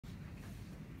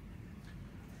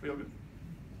We all good?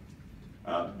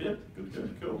 Yeah,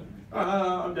 good, cool.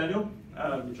 I'm Daniel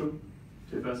Mitchell,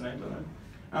 two first names,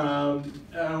 I know.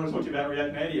 I want to talk to you about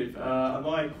React Native.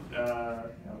 Unlike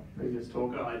our previous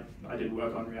talker, I did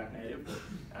work on React Native,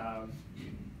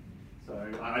 so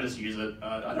I just use it.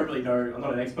 I don't really know, I'm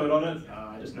not an expert on it,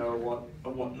 I just know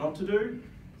what not to do,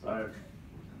 so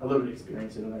a little bit of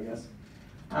experience in it, I guess.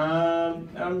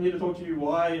 I'm here to talk to you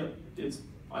why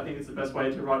I think it's the best way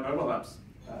to write mobile apps,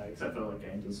 except for like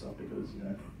games and stuff, because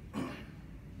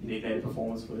you need native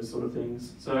performance for this sort of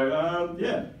things. So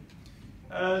yeah,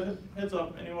 heads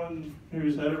up, anyone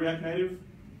who's heard of React Native?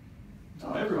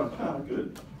 Oh, everyone,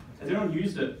 good. Has anyone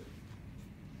used it?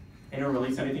 Anyone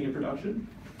release anything in production?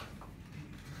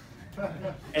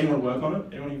 Anyone work on it?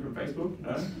 Anyone here from Facebook?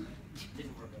 No?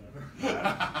 Didn't work on it.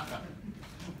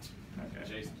 Okay.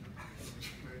 Jason.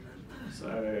 So,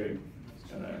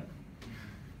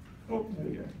 oh, there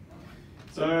we go.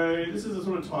 So this is a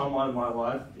sort of timeline of my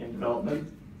life in development.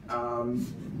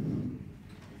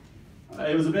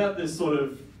 It was about this sort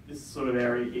of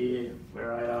area here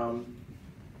where I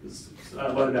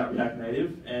learned about React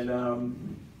Native, and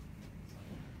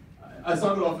I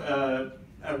started off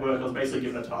at work. I was basically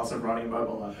given a task of writing a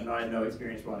mobile app, and I had no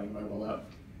experience writing a mobile app.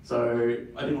 So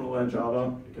I didn't want to learn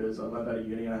Java because I learned that at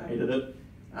uni and I hated it.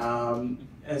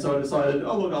 And so I decided,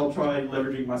 oh look, I'll try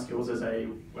leveraging my skills as a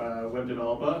web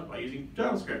developer by using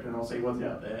JavaScript, and I'll see what's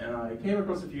out there. And I came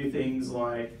across a few things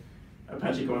like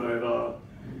Apache Cordova.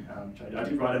 I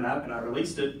did write an app and I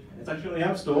released it. It's actually in the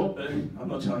App Store, but I'm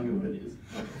not telling you what it is.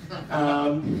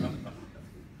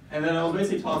 And then I was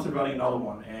basically tasked with running another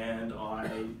one, and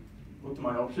I looked at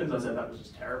my options. I said that was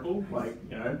just terrible. Like,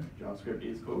 JavaScript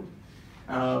is cool.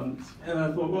 And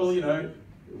I thought, well,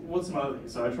 what's some other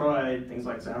things? So I tried things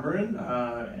like Xamarin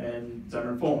and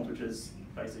Xamarin Forms, which is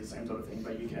basically the same sort of thing,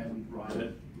 but you can write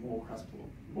it more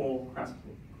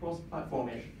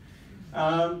cross-platform-ish.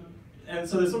 And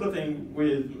so this sort of thing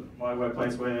with my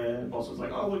workplace where the boss was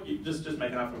like, oh look, you just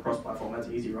make an app for cross-platform, that's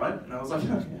easy, right? And I was like,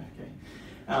 yeah, okay.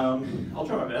 I'll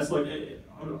try my best. Like,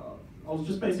 I was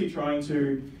just basically trying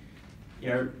to,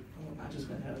 I just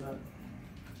went out of that.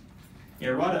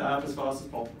 Write an app as fast as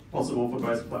possible for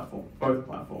both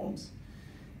platforms.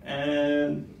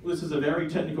 And this is a very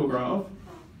technical graph.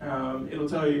 It'll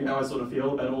tell you how I sort of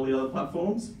feel about all the other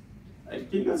platforms. Can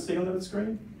you guys see on the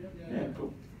screen? Yeah,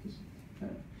 cool.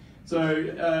 Okay. So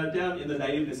down in the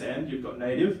nativeness end, you've got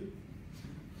native.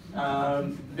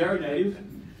 Very native,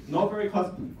 not very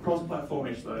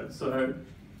cross-platformish though. So,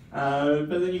 but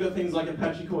then you've got things like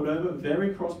Apache Cordova,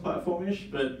 very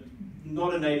cross-platformish, but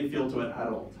not a native feel to it at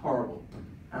all. It's horrible.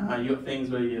 You got things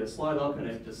where you slide up and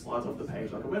it just slides off the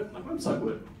page like a website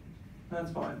would.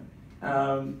 That's fine.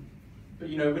 But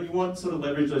when you want to sort of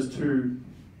leverage those two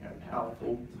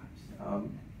powerful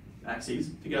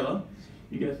axes together,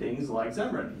 you get things like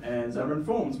Xamarin and Xamarin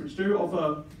Forms, which do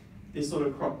offer this sort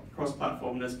of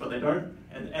cross-platformness, but they don't,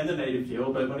 and the native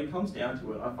feel. But when it comes down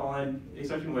to it, I find,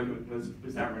 especially working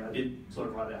with Xamarin, I did sort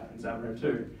of write it out in Xamarin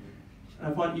too.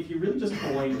 And I find if you're really just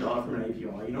pulling data from an API,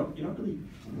 you're not really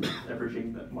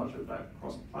leveraging that much of that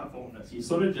cross-platformness. You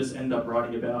sort of just end up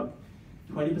writing about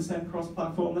 20%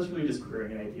 cross-platform. That's really just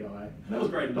querying an API. And that was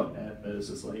great in .NET, but it's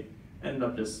just like, ended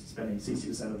up just spending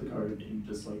 60% of the code in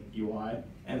just like UI,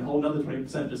 and the whole other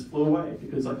 20% just flew away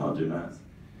because I can't do math.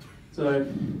 So,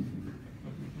 and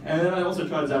then I also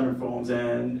tried Xamarin Forms,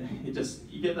 and you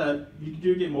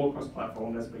do get more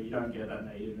cross-platformness, but you don't get that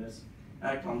nativeness.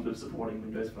 That comes with supporting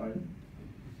Windows Phone.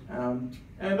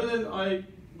 But then I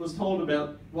was told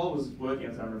while I was working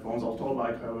on Xamarin Forms, I was told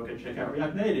by a coworker to check out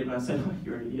React Native, and I said, oh,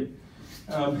 you're an idiot.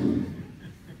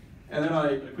 And then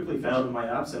I quickly failed with my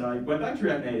apps, and I went back to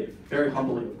React Native, very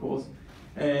humbly, of course.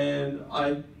 And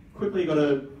I quickly got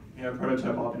a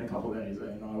prototype up in a couple of days,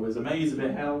 and I was amazed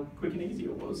about how quick and easy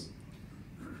it was.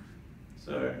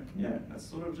 So yeah, that's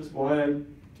sort of just why I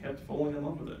kept falling in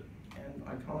love with it. And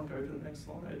I can't go to the next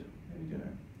slide. There we go.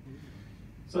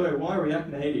 So why React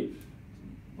Native?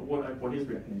 What is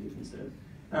React Native instead?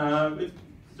 It's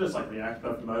just like React,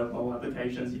 but for mobile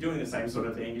applications. You're doing the same sort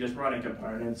of thing. You're just writing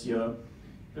components. You're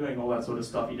doing all that sort of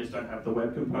stuff. You just don't have the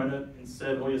web component.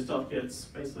 Instead, all your stuff gets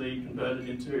basically converted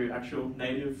into actual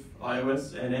native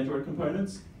iOS and Android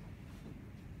components.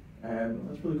 And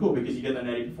that's really cool because you get that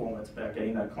native performance without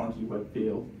getting that clunky web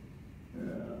feel.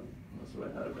 That's what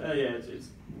I had. Yeah,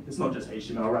 it's not just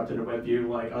HTML wrapped in a web view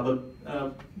like other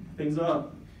things are.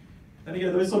 And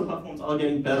again, those sort of platforms are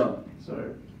getting better.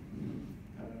 So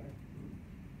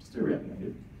just do React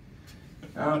Native.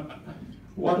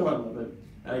 Why do I love it?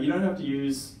 You don't have to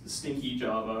use stinky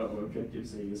Java or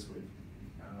Objective-C or Swift.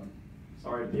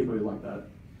 Sorry to people who like that.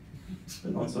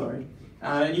 but not sorry.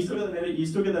 And you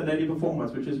still get that native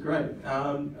performance, which is great.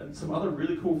 And some other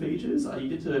really cool features are you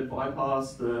get to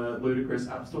bypass the ludicrous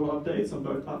App Store updates on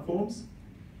both platforms.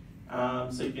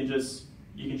 So you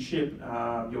can ship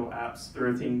your apps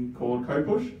through a thing called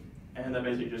CodePush, and that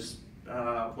basically just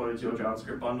uploads your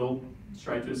JavaScript bundle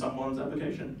straight to someone's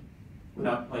application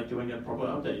without like doing a proper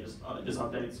update. It just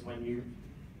updates when you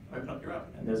open up your app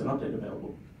and there's an update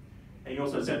available. And you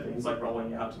also set things like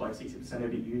rolling out to like 60%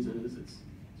 of your users.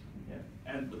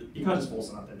 And you can't just force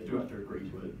an update, they do have to agree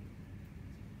to it.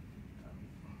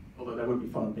 Although that would be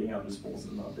fun being able to just force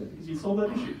an update because you solve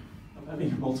that issue of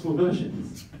having multiple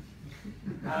versions.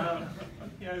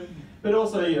 But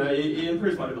also, it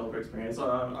improves my developer experience.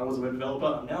 I was a web developer,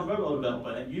 I'm now a mobile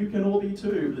developer, and you can all be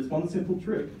too with this one simple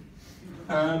trick.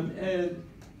 And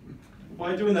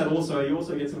by doing that also, you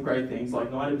also get some great things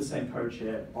like 90% code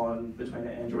share between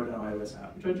the Android and iOS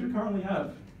app, which I do currently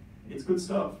have. It's good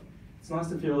stuff. It's nice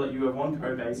to feel that you have one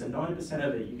code base and 90%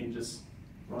 of it you can just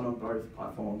run on both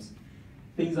platforms.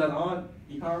 Things that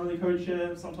you can't really code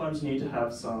share, sometimes you need to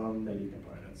have some native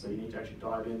components. So you need to actually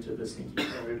dive into the sneaky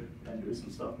code and do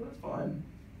some stuff, but that's fine.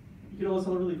 You get all this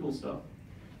other really cool stuff.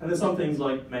 And there's some things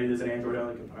like maybe there's an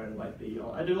Android-only component like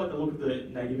I do like the look of the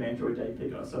native Android date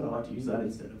picker, so I like to use that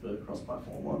instead of the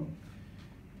cross-platform one,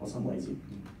 plus I'm lazy.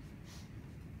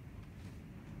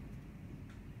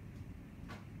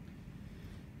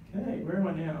 Okay, where am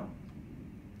I now?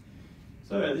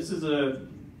 So this is a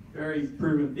very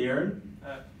proven theorem.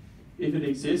 If it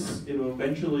exists, it will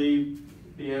eventually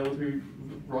be able to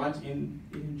write in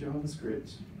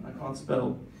JavaScript. I can't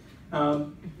spell.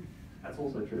 That's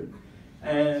also true.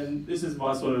 And this is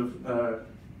my sort of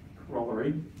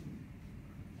corollary.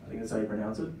 I think that's how you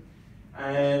pronounce it.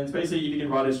 And basically, if you can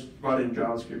write it in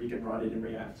JavaScript, you can write it in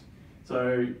React.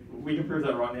 So we can prove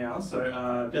that right now.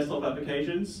 So desktop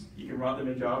applications, you can write them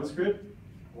in JavaScript,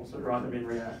 also write them in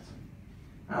React.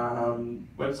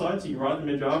 Websites, you can write them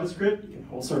in JavaScript, you can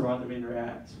also write them in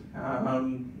React.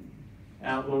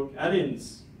 Outlook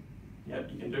add-ins, yep,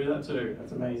 you can do that too,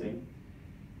 that's amazing.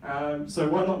 So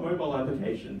why not mobile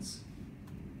applications?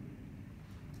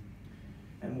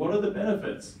 And what are the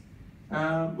benefits?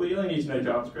 Well, you only need to know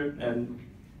JavaScript, and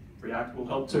React will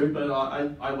help too, but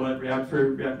I learned React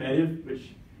through React Native,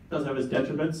 which does have its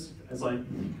detriments as I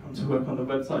come to work on the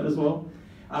website as well.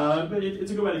 But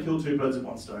it's a good way to kill two birds with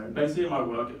one stone. Basically, in my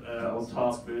work, I was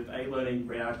tasked with A, learning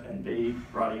React, and B,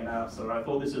 writing an app, so I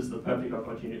thought this is the perfect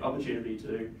opportunity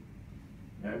to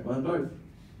learn both.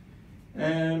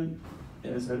 And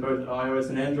so both iOS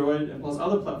and Android, and plus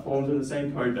other platforms in the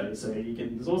same code base. So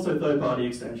there's also third-party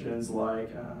extensions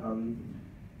like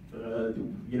the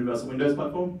Universal Windows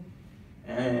platform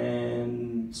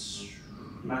and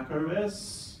Mac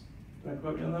OS. Don't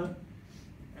quote me on that.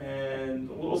 And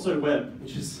also web,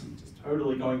 which is just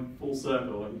totally going full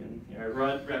circle. You can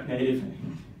write React Native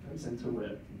and it goes into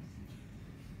web.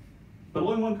 But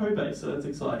all in one code base, so that's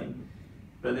exciting.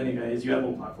 But then again, as you add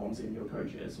more platforms in, your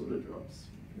code share sort of drops.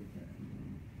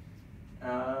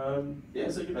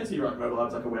 So you can basically write mobile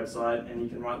apps like a website, and you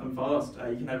can write them fast.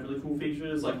 You can have really cool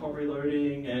features like hot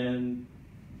reloading and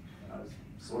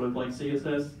sort of like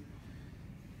CSS.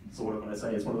 Sort of when I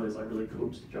say it's one of those like really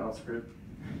cooked JavaScript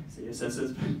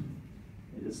CSSs,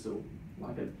 but it is still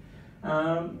like it.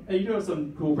 And you do have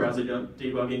some cool browser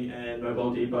debugging and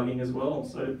mobile debugging as well,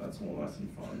 so that's all nice and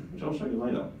fun, which I'll show you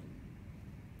later.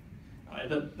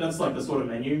 That's like the sort of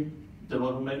menu,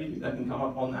 developer menu that can come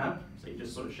up on the app. So you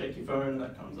just sort of shake your phone,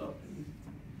 that comes up, and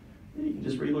you can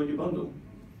just reload your bundle.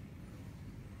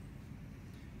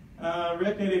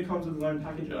 React Native comes with its own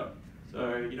packager.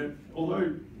 So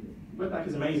although Webpack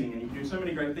is amazing and you can do so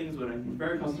many great things with it, and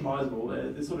very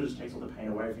customizable, this sort of just takes all the pain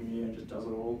away from you and just does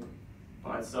it all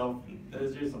by itself.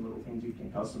 There's just some little things you can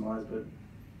customize, but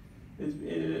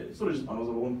it sort of just bundles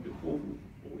it all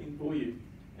in for you.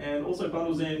 And also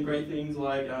bundles in great things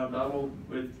like Babel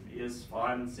with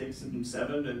ES5 and 6 and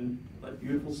 7 and like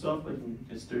beautiful stuff. Like you can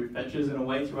just do fetches and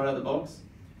awaits right out of the box.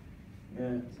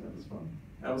 Yeah, so that was fun.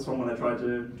 That was fun when I tried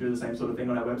to do the same sort of thing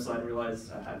on our website and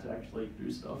realized I had to actually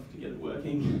do stuff to get it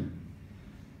working.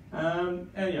 And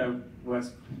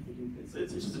works.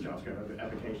 It's just a JavaScript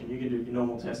application. You can do your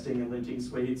normal testing and linting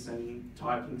suites and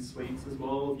typing suites as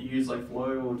well. If you use like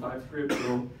Flow or TypeScript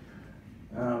or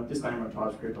disclaimer on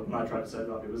TypeScript, when I tried to set it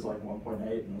up, it was like 1.8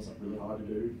 and it was like really hard to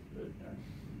do, but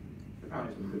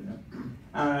apparently it's really good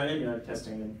now.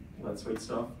 Testing and all that sweet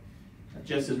stuff.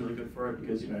 Jest is really good for it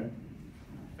because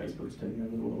Facebook's taking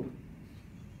over the world.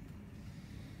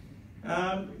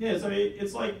 So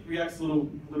it's like React's little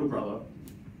brother.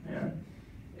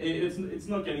 It's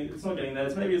not getting there.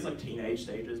 Maybe it's like teenage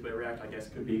stages where React, I guess,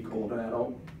 could be called an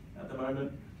adult at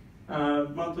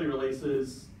moment. Monthly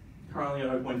releases currently at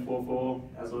 0.44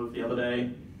 as of the other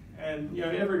day, and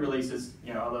every release is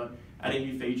either adding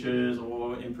new features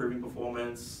or improving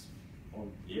performance, or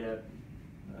I've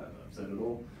said it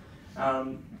all.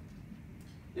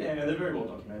 Yeah, they're very well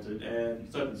documented, and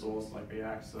it's open source like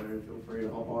React, so feel free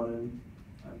to hop on and,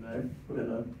 I don't know, put in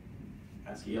a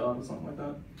ASCII art or something like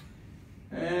that.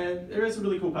 And there is some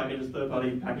really cool packages,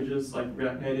 third-party packages like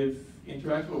React Native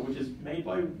Interactive, which is made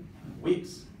by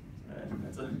Wix.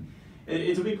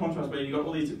 It's a big contrast, but you've got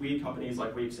all these weird companies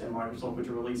like Wix and Microsoft which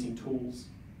are releasing tools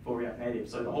for React Native.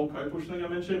 So the whole code push thing I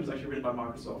mentioned was actually written by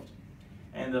Microsoft.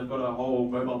 And they've got a whole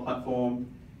mobile platform,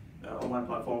 online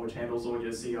platform, which handles all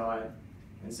your CI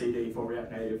and CD for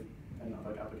React Native and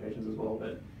other applications as well.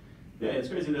 But yeah, it's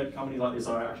crazy that companies like this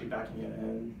are actually backing it,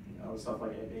 and other stuff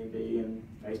like Airbnb and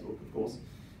Facebook, of course.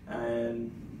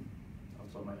 And off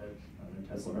the top of my head, I don't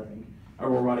know, Tesla, I think,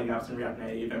 are all writing apps in React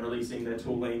Native and releasing their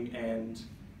tooling and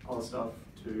other stuff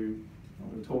to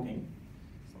talking.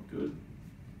 It's not good.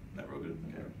 Not real good.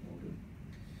 Okay, all good.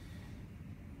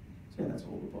 So yeah, that's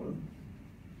all at the bottom.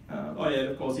 Oh yeah,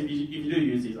 of course, if you do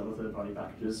use these other third-party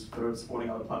packages for supporting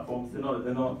other platforms, they're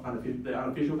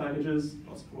unofficial packages,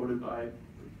 not supported by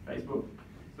Facebook.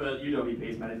 But UWP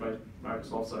is managed by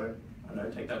Microsoft, so I don't know,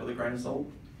 take that with a grain of salt.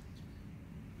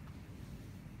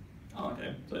 Oh,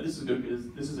 okay, so this is good because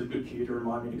this is a good cue to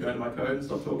remind me to go into my code and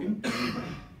stop talking.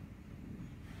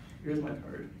 Here's my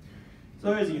code.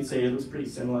 So as you can see, it looks pretty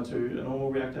similar to a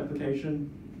normal React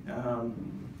application.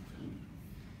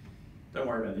 Don't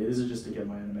worry about this is just to get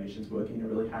my animations working in a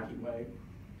really hacky way.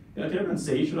 Can everyone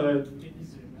see? Should I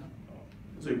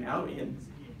zoom out? Ian?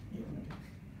 Yeah,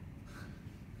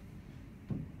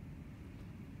 okay.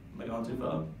 Am I going too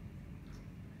far?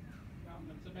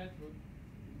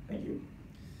 Thank you.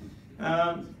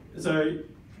 So you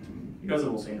guys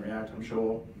have all seen React, I'm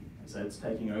sure. So it's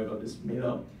taking over this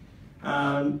meetup.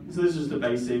 So this is just a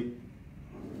basic.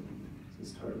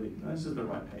 This is the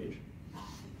right page.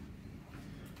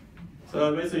 So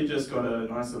I basically just got a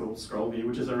nice little scroll view,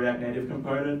 which is a React Native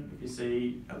component. If you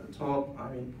see at the top,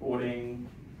 I'm importing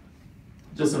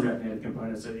just some React Native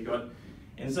components. So you got,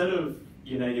 instead of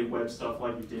your native web stuff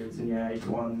like your divs and your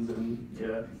H1s and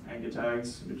your anchor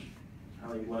tags, which I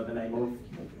only learned the name of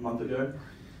a month ago.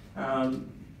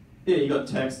 Yeah, you got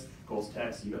text, of course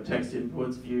text, you got text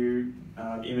inputs, view,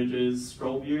 images,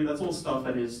 scroll view. That's all stuff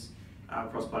that is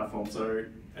cross-platform. So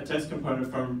a text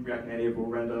component from React Native will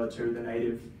render to the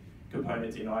native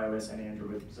components in iOS and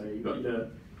Android. So you've got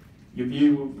your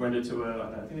view will render to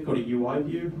I think they call it a UI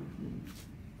view.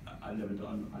 I've never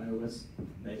done iOS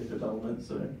native development,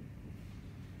 so.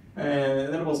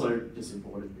 And then I've also just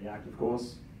imported React, of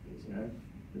course, because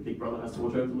the big brother has to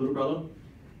watch over the little brother.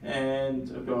 And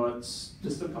I've got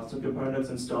just the custom components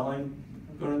and styling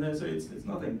I've got in there, so it's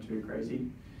nothing too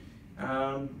crazy.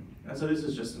 And so this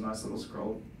is just a nice little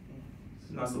scroll.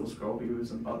 It's a nice little scroll view with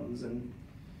some buttons and.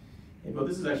 Yeah, but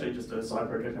this is actually just a side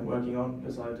project I'm working on. I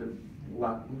decided to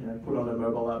put on a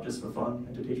mobile app just for fun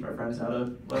and to teach my friends how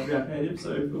to learn React Native.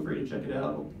 So feel free to check it out.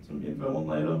 I'll put some info on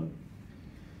later.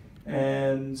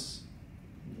 And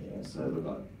yeah, so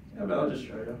look, I'll just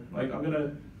show you. Like I'm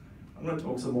gonna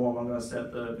talk some more. I'm gonna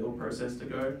set the build process to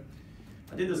go.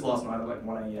 I did this last night at like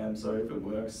 1 AM. So if it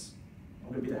works,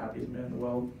 I'm gonna be the happiest man in the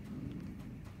world.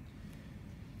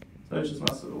 So it's just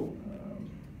nice little.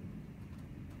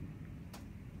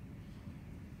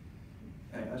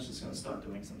 And that's just going to start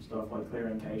doing some stuff like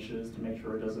clearing caches to make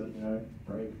sure it doesn't,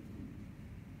 break.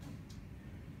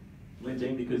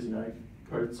 Linting because,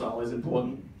 code style is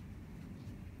important.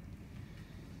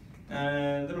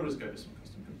 And then we'll just go to some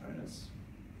custom components.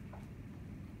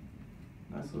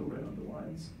 Nice little red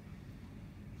underlines.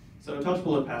 So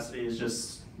touchable opacity is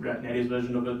just React Native's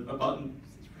version of a button.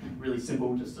 It's really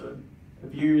simple, just a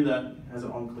view that has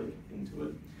an on-click thing to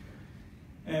it.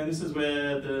 And this is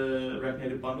where the React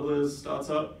Native bundler starts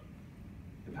up,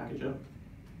 the packager.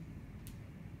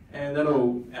 And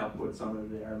that'll output some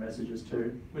of the error messages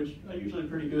too, which are usually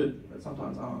pretty good, but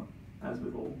sometimes aren't, as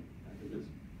with all packages.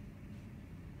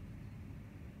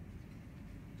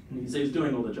 And you can see it's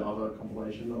doing all the Java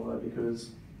compilation and all that because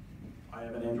I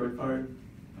have an Android phone.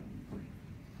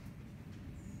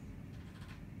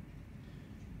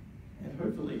 And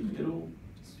hopefully it'll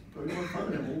just go on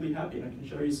fun and we'll be happy and I can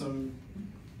show you some.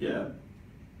 Yeah.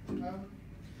 Developing,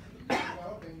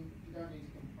 you don't need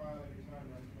to compile every time,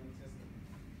 right, when you test it.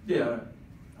 Yeah.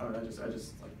 I don't know, I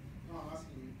just like. No, I'm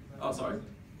asking you. Oh, sorry.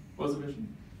 What was the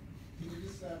question? Can you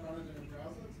just run it in a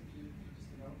browser if you're just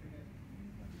developing it?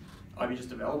 Oh, you're just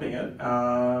developing it? You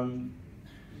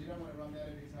don't want to run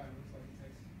that every time it looks like it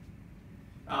takes.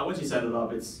 once you set it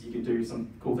up, you can do some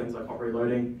cool things like hot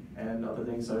reloading and other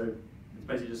things. So it's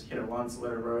basically just hit it once,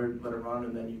 let it run,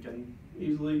 and then you can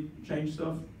easily change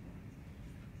stuff.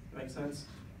 Makes sense.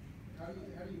 How do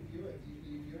you view it?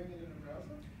 Are you viewing it in a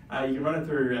browser? You can run it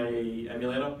through a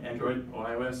emulator, Android or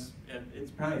iOS.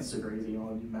 Apparently it's super easy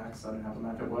on Macs. I don't have a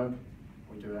Mac at work.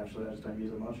 We do actually, I just don't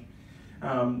use it much.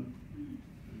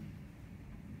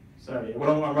 So yeah,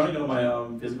 well, I'm running it on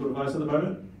my physical device at the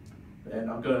moment, and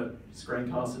I've got to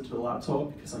screencast it to the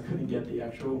laptop because I couldn't get the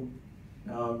actual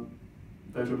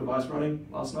virtual device running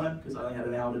last night because I only had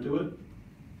an hour to do it.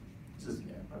 This is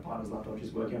my partner's laptop,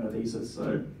 she's working on a thesis,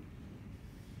 so.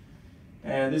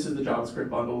 And this is the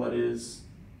JavaScript bundle that is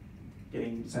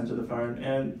getting sent to the phone,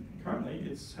 and currently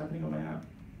it's happening on my app.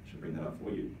 I should bring that up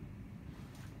for you.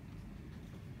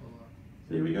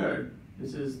 So here we go.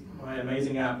 This is my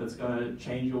amazing app that's going to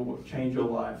change your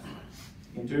life.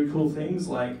 You can do cool things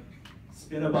like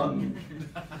spin a button.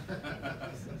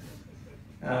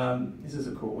 This is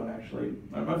a cool one actually.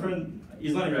 My friend,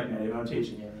 he's not React Native, I'm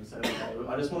teaching him, and he said, okay,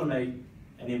 I just want to make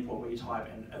an import where you type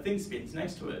and a thing spins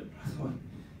next to it. I thought,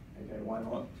 okay, why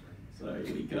not? So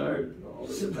here we go. Oh,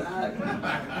 look at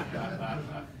that.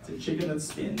 It's a chicken that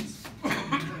spins.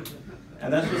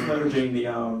 And that's just leveraging the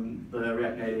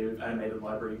React Native animated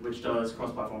library, which does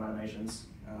cross-platform animations.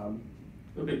 A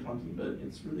little bit clunky, but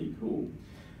it's really cool.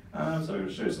 So I'm going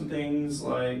to show some things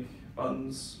like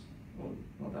buttons. Well,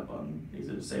 not that button. These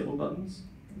are disabled buttons.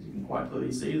 As you can quite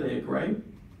clearly see, they are grey.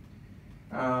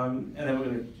 And then we're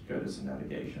going to go to some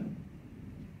navigation.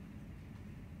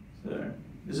 So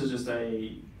this is just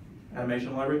a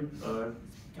animation library,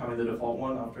 coming the default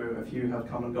one after a few have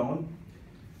come and gone.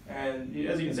 And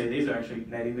as you can see, these are actually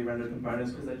natively rendered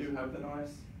components because they do have the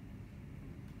nice,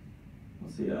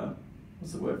 what's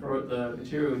the word for it? The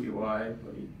material UI,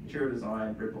 material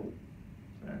design, ripple.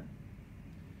 So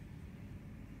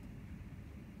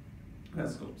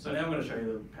that's cool. So now I'm going to show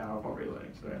you the power of hot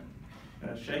reloading. So I'm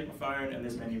going to shake my phone and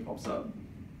this menu pops up.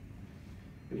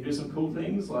 We can do some cool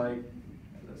things like,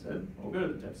 as I said, we'll go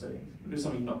to the dev settings. We'll do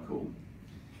something not cool.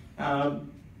 And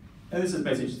this is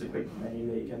basically just a quick menu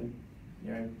that you can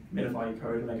minify your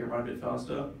code and make it run a bit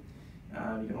faster.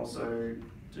 You can also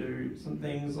do some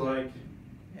things like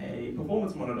a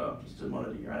performance monitor, just to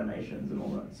monitor your animations and all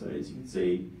that. So as you can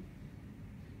see,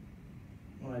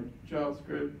 my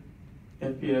JavaScript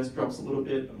FPS drops a little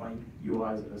bit, but my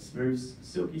UI is at a smooth,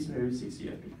 silky smooth 60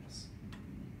 FPS.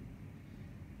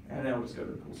 And now we'll just go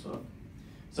to the cool stuff.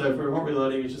 So for hot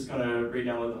reloading, it's just going to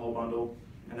re-download the whole bundle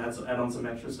and add on some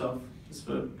extra stuff, just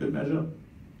for good measure.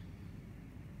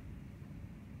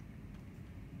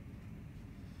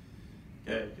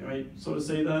 Okay, can we sort of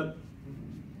see that?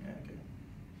 Yeah, okay.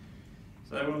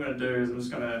 So what I'm going to do is I'm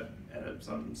just going to edit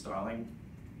some styling.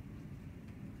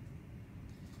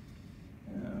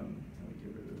 Get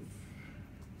rid of, it's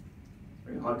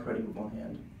very hard coding with one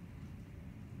hand.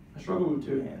 I struggle with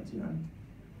two hands,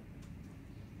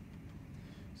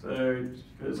 So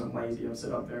because I'm lazy, I've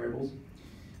set up variables.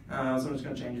 So I'm just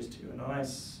going to change this to a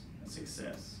nice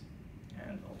success.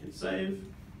 And I'll hit save.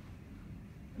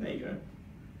 And there you go.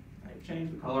 I've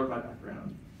changed the color of my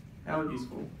background. How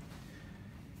useful.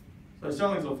 So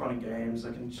styling's all fun and games.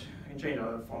 I can change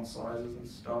other font sizes and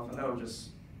stuff, and that'll just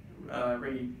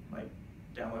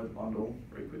download the bundle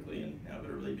very quickly, and now I've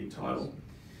got a really big title.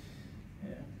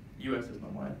 Yeah, UX is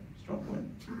not my strong point.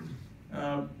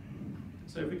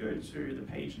 So if we go to the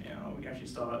page now, we can actually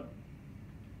start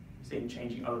seeing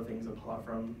changing other things apart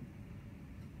from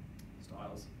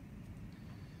styles.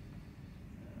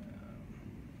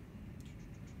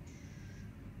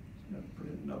 I'm going to put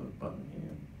in another button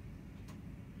here.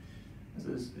 As I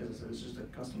said, it's just a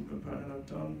custom component I've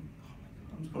done. Oh my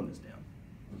god, I'm just putting this down.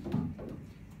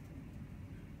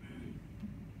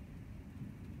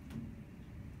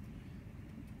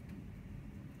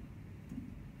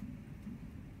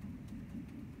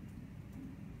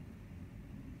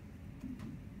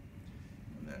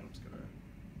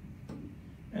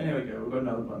 And there we go, we've got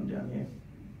another button down here.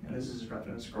 And this is just wrapped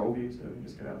in a scroll view, so we can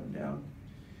just go up and down.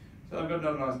 So I've got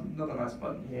another nice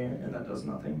button here, and that does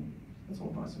nothing. That's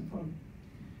all nice and fun.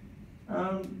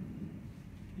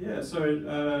 Yeah, so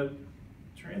to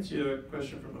answer your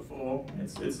question from before,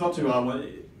 it's not too hard.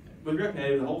 With React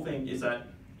Native, the whole thing is that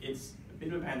it's a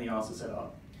bit of a pain in the ass to set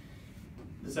up.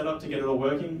 The setup to get it all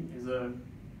working is a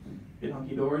bit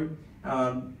hunky-dory.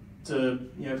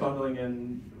 Bundling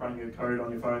and running your code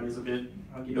on your phone is a bit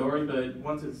hunky-dory, but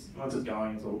once it's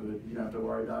going, it's all good. You don't have to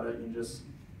worry about it. You can just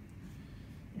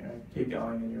keep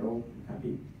going, and you're all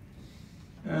happy.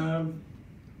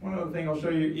 One other thing I'll show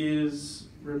you is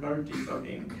remote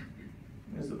debugging.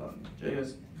 There's the button.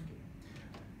 JS.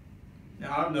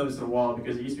 Now, I've noticed it a while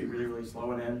because it used to be really, really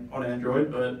slow on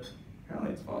Android, but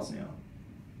apparently it's fast now.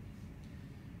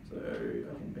 So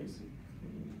I can basically,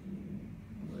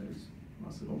 one of those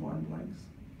nice little mind blanks.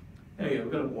 There you go,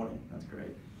 we've got a warning, that's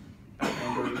great.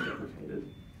 Android is deprecated.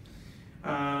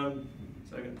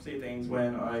 So I can see things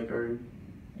when I go,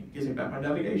 it gives me back my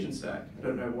navigation stack. I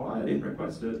don't know why, I didn't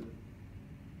request it.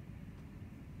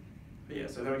 But yeah,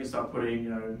 so then we can start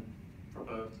putting,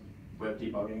 proper web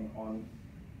debugging on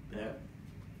there.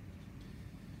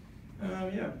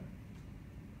 Yeah.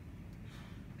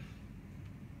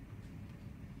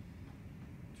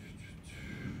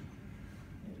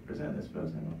 Need to present this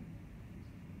first, hang on.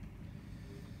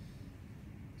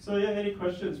 So yeah, any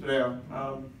questions for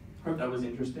now? Hope that was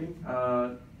interesting.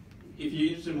 If you're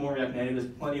interested in more React Native,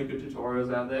 there's plenty of good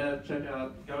tutorials out there.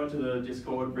 Go into the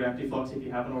Discord, Reactiflox if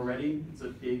you haven't already. It's a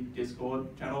big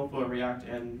Discord channel for React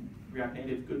and React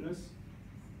Native goodness.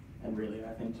 And really,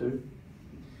 I think too.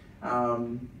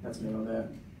 That's me on there.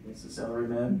 It's the celery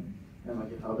man, and my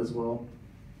GitHub as well.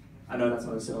 I know that's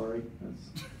not a celery,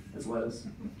 it's lettuce.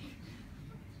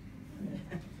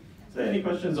 Yeah. So any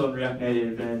questions on React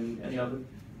Native and any other?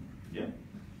 Yeah?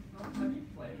 Have you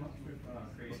played much with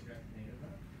Create React Native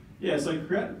app? Yeah, so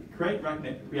Create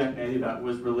React Native app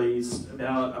was released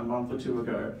about a month or two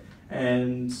ago.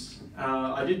 And as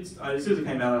soon as it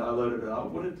came out, I loaded it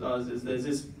up. What it does is there's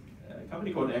this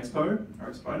company called Expo, or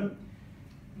Exponent.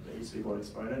 They used to be called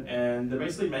Exponent. And they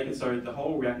basically make it so the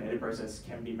whole React Native process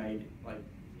can be made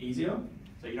easier.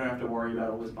 So you don't have to worry about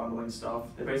all this bundling stuff.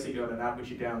 They basically got an app which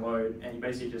you download, and you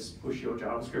basically just push your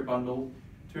JavaScript bundle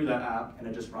to that app, and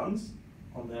it just runs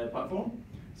on their platform.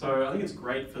 So I think it's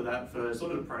great for that, for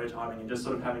sort of prototyping and just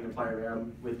sort of having to play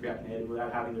around with React Native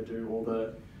without having to do all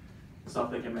the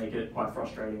stuff that can make it quite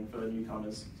frustrating for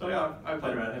newcomers. So yeah, I've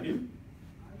played around. Have you?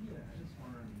 Yeah, I just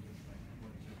wondering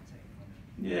what's your take on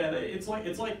it. Yeah,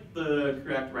 it's like the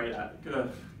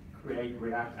Create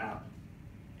React app.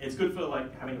 It's good for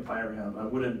having to play around. I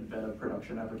wouldn't bet a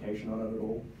production application on it at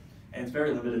all. And it's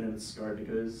very limited in its scope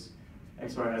because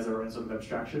Expo has their own sort of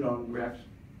abstraction on React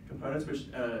components,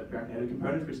 React Native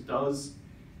components, which does,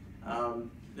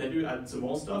 they do add some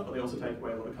more stuff, but they also take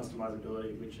away a lot of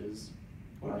customizability, which is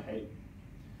what I hate.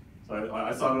 So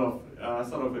I started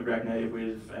off with React Native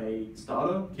with a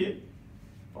starter kit.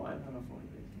 I'm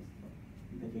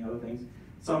thinking other things.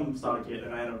 Some starter kit,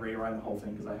 and I ended up rewriting the whole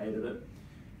thing because I hated it.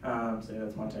 So yeah,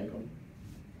 that's my take on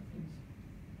things.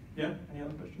 Yeah, any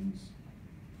other questions?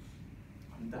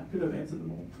 I'm that good, I've answered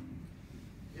them all.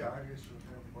 Yeah, I guess we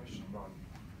have a question about,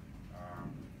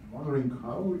 I'm wondering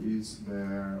how is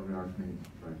the React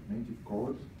Native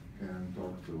code can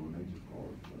talk to native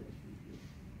code,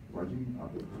 plugin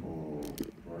up for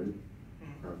Android,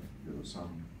 have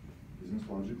some business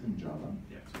logic in Java,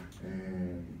 Yeah.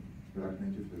 and React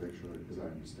Native is actually, as I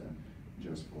understand,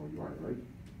 just for UI, right?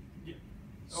 Yeah.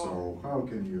 So how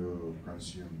can you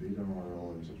consume data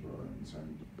model, etc., and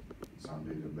send some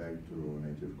data back to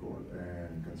native code,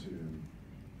 and considering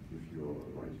if you're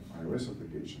writing iOS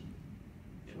application,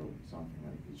 Yeah. so something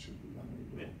like this should be done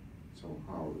with Yeah. So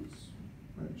how it's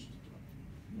managed?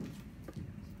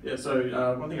 Yeah,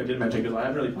 so one thing I did mention, because I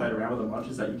haven't really played around with it much,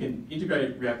 is that you can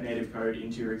integrate React Native code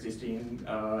into your existing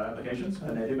applications,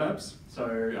 native apps. So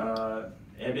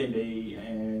Airbnb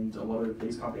and a lot of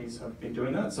these companies have been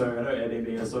doing that. So I know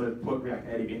Airbnb has sort of put React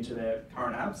Native into their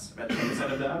current apps. About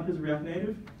 10% of the app is React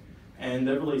Native. And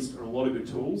they've released a lot of good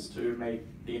tools to make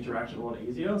the interaction a lot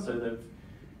easier. So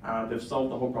they've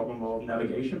solved the whole problem of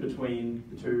navigation between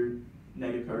the two,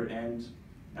 native code and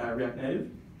React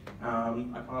Native.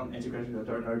 I can't answer questions,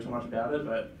 I don't know too much about it,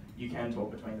 but you can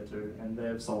talk between the two, and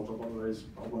they've solved a lot of those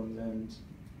problems and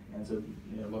answered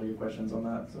a lot of your questions on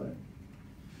that. So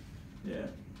yeah.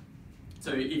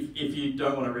 So if you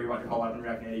don't want to rewrite your whole app in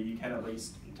React Native, you can at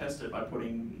least test it by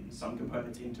putting some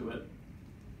components into it.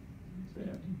 So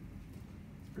yeah,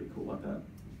 it's pretty cool like that.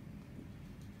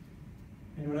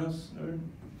 Anyone else? No?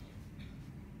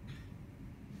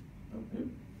 Oh, yep.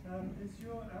 Is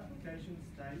your application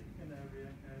state in a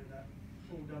React Native app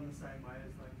all done the same way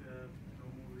as like the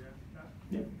normal React app?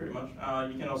 Yeah, pretty much.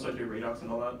 You can also do Redux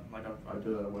and all that. Like I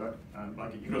do that at work.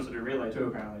 You can also do Relay too,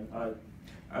 apparently. I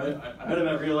heard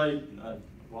about Relay a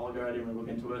while ago. I didn't really look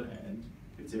into it, and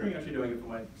considering actually doing it for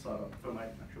my startup, for my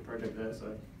actual project there.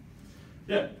 So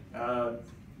yeah,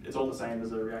 it's all the same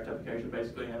as a React application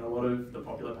basically, and a lot of the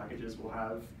popular packages will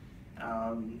have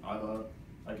either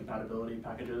like compatibility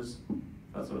packages,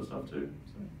 that sort of stuff too.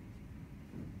 So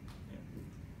yeah.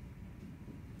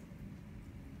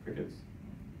 Crickets.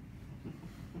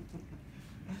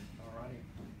 Alrighty.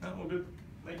 Oh, all good.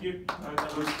 Thank you.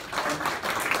 That was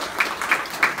fun.